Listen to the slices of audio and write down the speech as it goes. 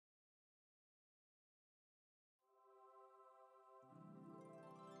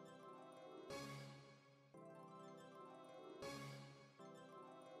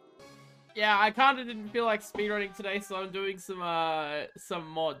Yeah, I kind of didn't feel like speedrunning today, so I'm doing some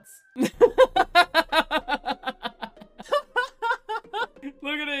mods. Look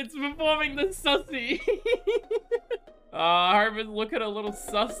at it, it's performing the sussy. Homer's looking a little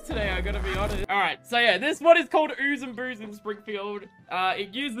sus today, I gotta be honest. Alright, so yeah, this one is called Ooze and Booze in Springfield.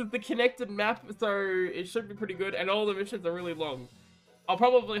 It uses the connected map, so it should be pretty good, and all the missions are really long. I'll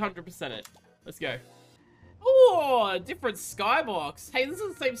probably 100% it. Let's go. Oh, a different skybox. Hey, this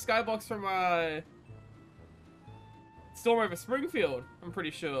is the same skybox from, Storm over Springfield, I'm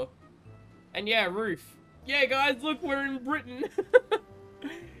pretty sure. And yeah, roof. Yeah, guys, look, we're in Britain.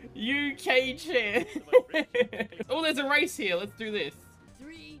 UK chair. Oh, there's a race here. Let's do this.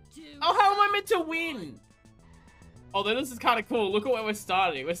 3, 2, oh, how am I meant to win? Oh, then this is kind of cool. Look at where we're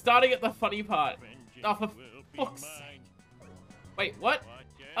starting. We're starting at the funny part. Oh, for fuck's sake. Wait, what?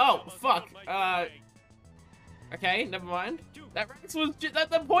 Oh, fuck. Okay, never mind. That race was just,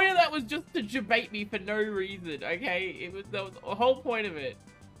 the point of that was just to debate me for no reason, okay? That was the whole point of it.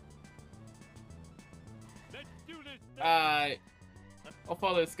 I'll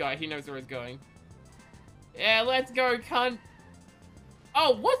follow this guy. He knows where he's going. Yeah, let's go, cunt.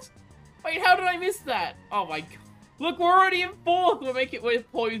 Oh, what? Wait, how did I miss that? Oh my god. Look, we're already in 4th. We're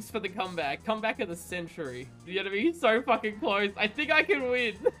poised for the comeback. Comeback of the century. The enemy is so fucking close. I think I can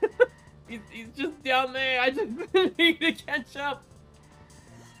win. He's just down there. I just need to catch up.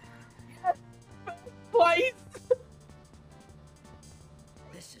 Yes, first place.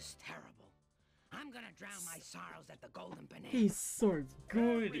 This is terrible. I'm gonna drown my sorrows at the Golden Banana. He's so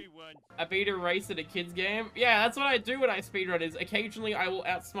good. I beat a race at a kids game. Yeah, that's what I do when I speedrun. Is occasionally I will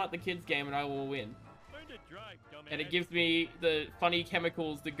outsmart the kids game and I will win. And it gives me the funny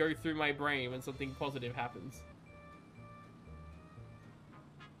chemicals that go through my brain when something positive happens.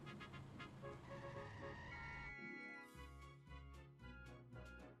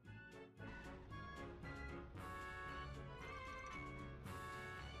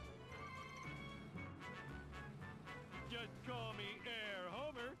 Just call me Air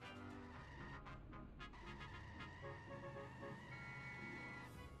Homer.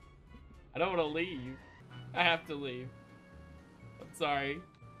 I don't want to leave. I have to leave. I'm sorry.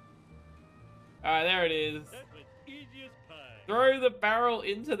 Alright, there it is. That was easy as pie. Throw the barrel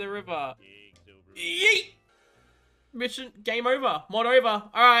into the river. Yeet! Mission game over. Mod over.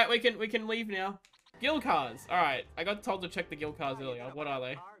 Alright, we can leave now. Guild cars. Alright, I got told to check the guild cars earlier. What are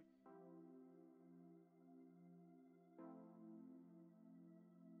they?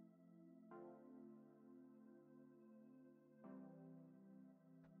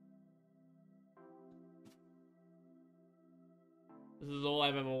 This is all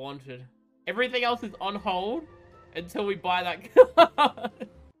I've ever wanted. Everything else is on hold until we buy that car.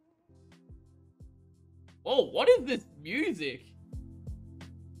 Whoa, what is this music?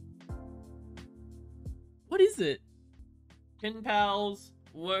 What is it? Pin pals,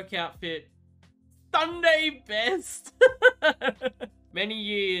 work outfit, Sunday best. Many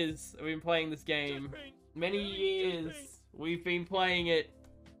years we've been playing this game. Many years we've been playing it.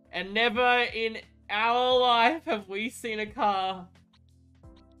 And never in our life have we seen a car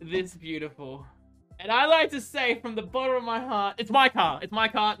this beautiful. And I like to say from the bottom of my heart, it's my car. It's my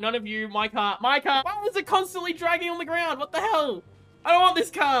car. None of you. My car. My car. Why was it constantly dragging on the ground? What the hell? I don't want this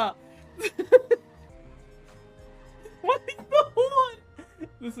car. What is the horn?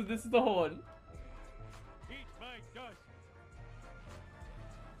 This is the horn.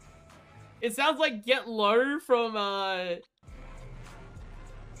 It sounds like Get Low from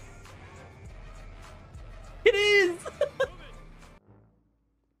It is.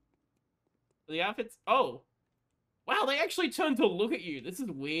 The outfits. Oh. Wow, they actually turned to look at you. This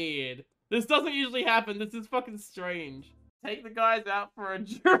is weird. This doesn't usually happen. This is fucking strange. Take the guys out for a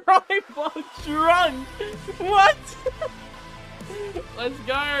drive while drunk. What? Let's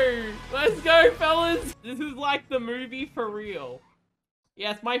go. Let's go, fellas. This is like the movie for real.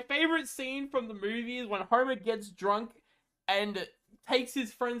 Yes, my favorite scene from the movie is when Homer gets drunk and takes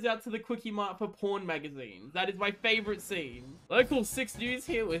his friends out to the Quickie Mart for porn magazines. That is my favorite scene. Local 6 News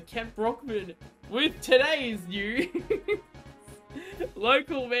here with Kent Brockman with today's news.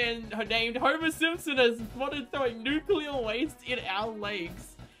 Local man named Homer Simpson has spotted throwing nuclear waste in our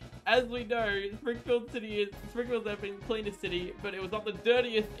lakes. As we know, Springfield's have been cleanest city, but it was not the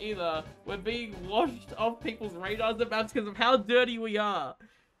dirtiest either. We're being washed off people's radars and maps because of how dirty we are.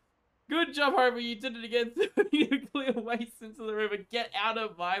 Good job, Homer. You did it again. Nuclear waste into the river. Get out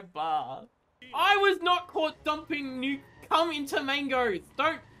of my bar. I was not caught dumping cum into mangoes.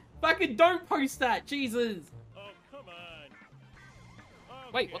 Don't post that. Jesus. Oh, come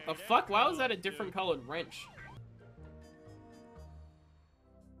on. Wait, what the fuck? Why was that a different colored wrench?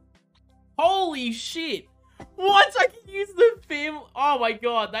 Holy shit! What? I can use the family. Oh my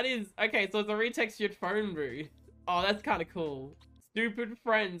god, that is okay. So it's a retextured phone booth. Oh, that's kind of cool. Stupid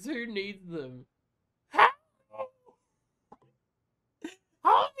friends, who needs them? How?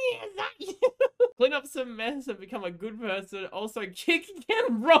 Homie, is that you? Clean up some mess and become a good person. Also, kick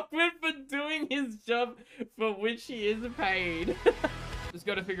Ken Rockman for doing his job for which he is paid. Just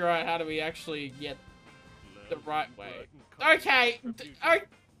got to figure out how do we actually get the right way. Okay.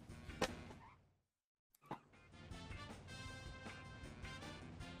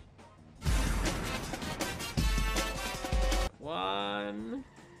 One,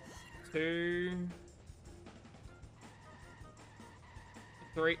 two,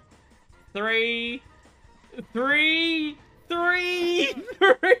 three.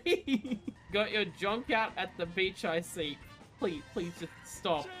 Got your junk out at the beach, I see. Please just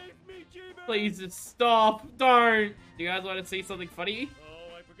stop. Please just stop. Don't. Do you guys want to see something funny?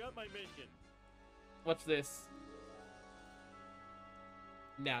 Oh, I forgot my mission. Watch this.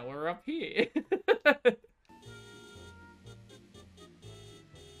 Now we're up here.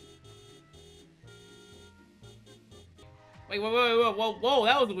 Wait, whoa,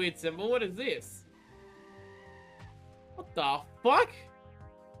 that was a weird symbol. What is this? What the fuck?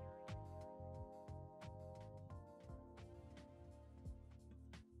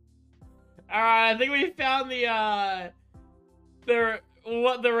 Alright, I think we found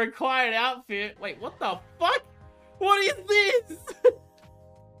the required outfit. Wait, what the fuck? What is this?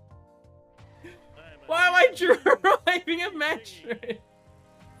 Why am I driving a mattress?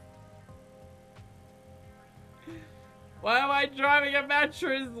 Why am I driving a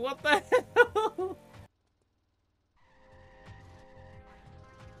mattress? What the hell?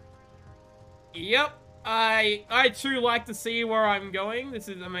 Yep, I too like to see where I'm going. This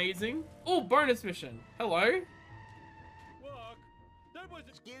is amazing. Oh, bonus mission. Hello. Walk. That was.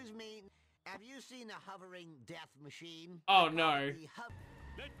 Excuse me, have you seen a hovering death machine? Oh no.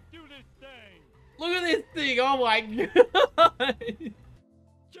 Let's do this thing. Look at this thing. Oh my god.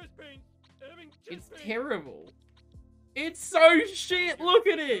 Just pain. It's terrible. It's so shit. Look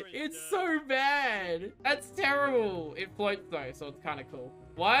at it. It's so bad. That's terrible. It floats though, so it's kind of cool.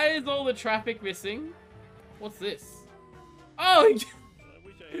 Why is all the traffic missing? What's this? Oh,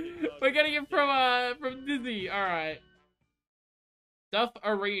 we're getting it from Disney. All right. Duff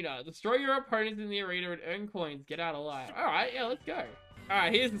Arena. Destroy your opponents in the arena and earn coins. Get out alive. All right, yeah, let's go. All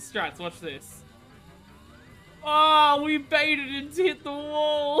right, here's the strats. Watch this. Oh, we baited it to hit the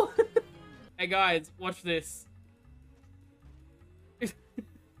wall. Hey guys, watch this.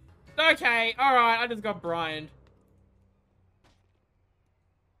 Okay, all right. I just got Brian.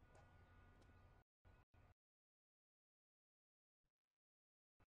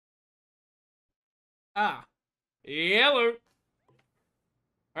 Ah, yellow.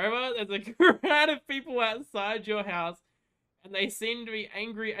 Over, there's a crowd of people outside your house, and they seem to be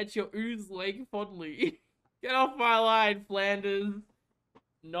angry at your ooze leg fondly. Get off my line, Flanders.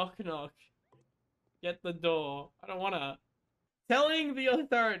 Knock, knock. Get the door. I don't wanna. Telling the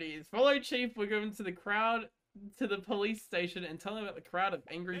authorities. Follow Chief Wiggum to the crowd, to the police station, and tell him about the crowd of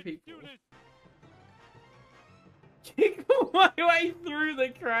angry people. Kick my way through the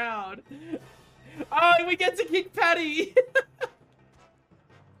crowd. Oh, we get to kick Patty.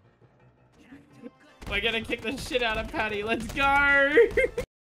 We're gonna kick the shit out of Patty. Let's go.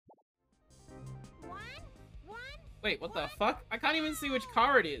 Wait, what the fuck? I can't even see which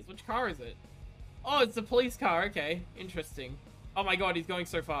car it is. Which car is it? Oh, it's a police car. Okay, interesting. Oh my god, he's going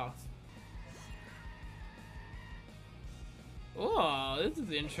so fast. Oh, this is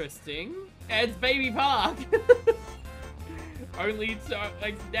interesting. It's Baby Park. Only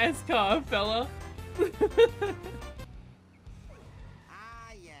like NASCAR, fella.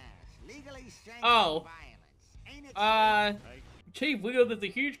 Oh. Chief Wiggle, there's a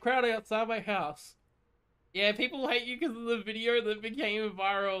huge crowd outside my house. Yeah, people hate you because of the video that became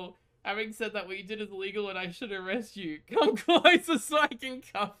viral. Having said that, what you did is illegal and I should arrest you. Come closer so I can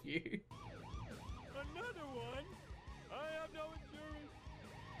cuff you. Another one? I have no insurance.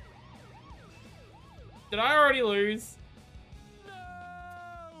 Did I already lose?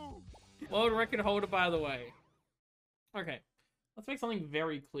 No! World record holder, by the way. Okay, let's make something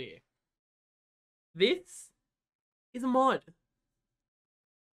very clear. This is a mod.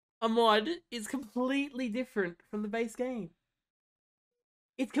 A mod is completely different from the base game.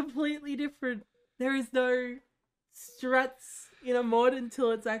 It's completely different. There is no strats in a mod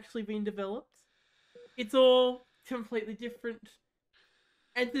until it's actually been developed. It's all completely different.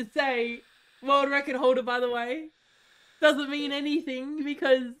 And to say, world record holder, by the way, doesn't mean anything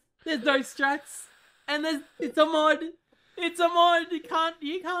because there's no strats. And it's a mod. It's a mod. You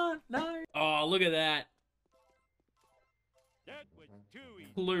can't. No. Oh, look at that. That was too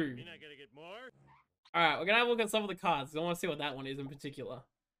easy. Clue. You're not gonna get more. Alright, we're gonna have a look at some of the cards. I want to see what that one is in particular.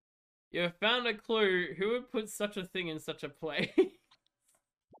 You have found a clue. Who would put such a thing in such a place?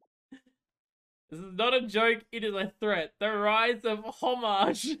 This is not a joke, it is a threat. The rise of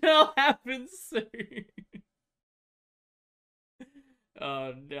Homer shall happen soon.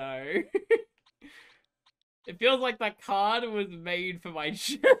 Oh no. It feels like that card was made for my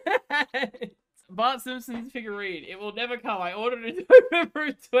chat. Bart Simpson's figurine. It will never come. I ordered it in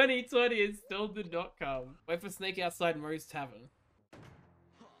November 2020. It still did not come. Wait for Snake outside Moe's Tavern.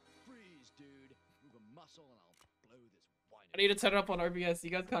 Freeze, dude. Move a muscle and I'll blow this wine. I need to turn it up on OBS.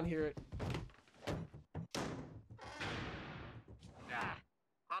 You guys can't hear it.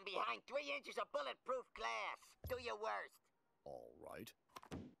 I'm behind 3 inches of bulletproof glass. Do your worst. All right.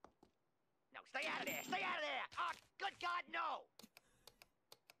 No, stay out of there. Stay out of there. Oh, good God, no.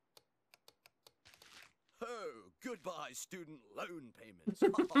 Oh, goodbye, student loan payments.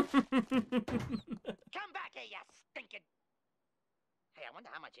 Come back here, you stinking. Hey, I wonder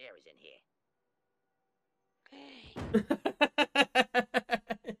how much air is in here.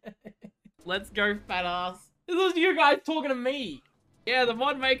 Let's go, fat ass. This was you guys talking to me. Yeah, the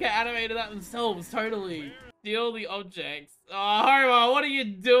mod maker animated that themselves, totally. Steal the objects. Oh, Homer, what are you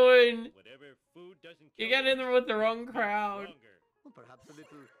doing? Whatever food doesn't You're kill getting in you, there with the wrong gets crowd. stronger. Well, perhaps a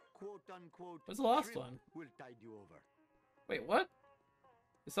little quote-unquote What's the last shrimp one? will tide you over. Wait, what?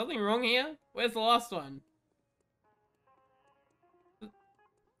 Is something wrong here? Where's the last one?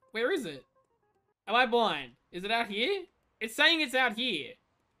 Where is it? Am I blind? Is it out here? It's saying it's out here.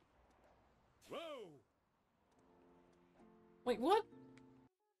 Whoa! Wait, what?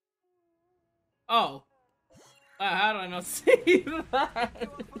 Oh. How did I not see that?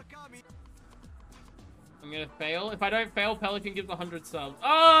 I'm gonna fail. If I don't fail, Pelican gives 100 subs.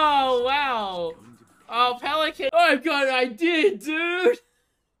 Oh, wow. Oh, Pelican. Oh, God, I did, dude.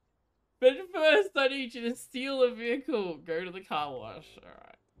 But first, I need you to steal a vehicle. Go to the car wash. All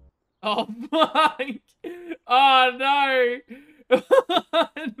right. Oh, Mike. Oh, no. Oh,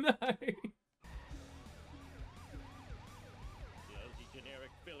 no. Lousy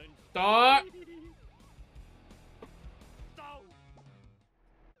generic villain. Stop. Ow!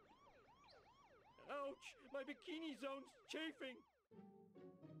 Ouch! My bikini zone's chafing.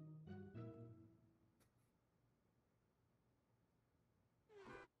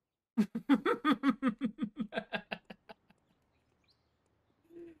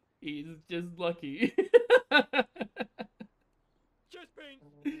 He's just lucky. Chest pain.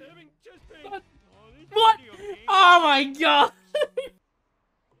 Having chest pain. What? Oh, this What? video game. Oh my god!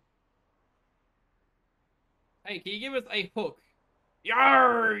 Hey, can you give us a hook?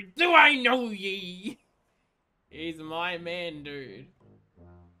 Yarr! Do I know ye? He's my man, dude.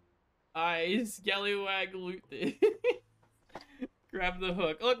 Scallywag loot this. Grab the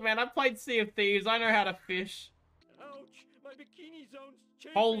hook. Look, man, I've played Sea of Thieves. I know how to fish. Ouch! My bikini zone's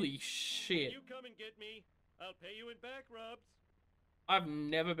chafing. Holy shit. You come and get me. I'll pay you in back rubs. I've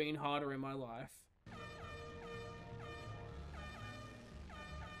never been harder in my life.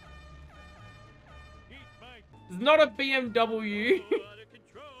 Eat my It's not a BMW. out of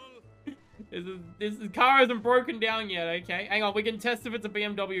control. This car isn't broken down yet, okay? Hang on, we can test if it's a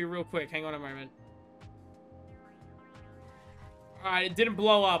BMW real quick. Hang on a moment. Alright, it didn't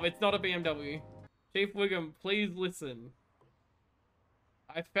blow up. It's not a BMW. Chief Wiggum, please listen.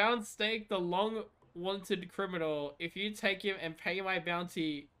 I found Snake, the long-wanted criminal. If you take him and pay my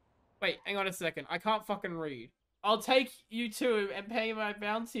bounty... Wait, hang on a second. I can't fucking read. I'll take you to him and pay my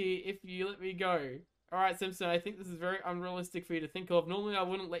bounty if you let me go. Alright, Simpson, I think this is very unrealistic for you to think of. Normally, I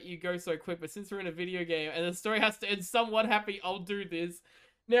wouldn't let you go so quick, but since we're in a video game and the story has to end somewhat happy, I'll do this.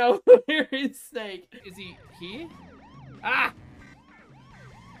 Now, where is Snake? Is he here? Ah!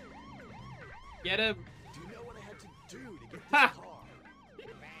 Get him. Do you know what I had to do to get this Ha! car?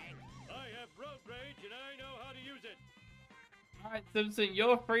 I have road rage and I know how to use it. Alright, Simpson,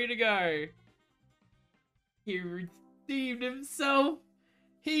 you're free to go. He redeemed himself.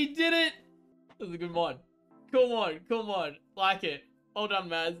 He did it. That was a good mod. Cool mod. Cool mod. Like it. Well done,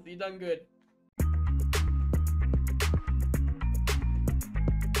 Maz. You done good.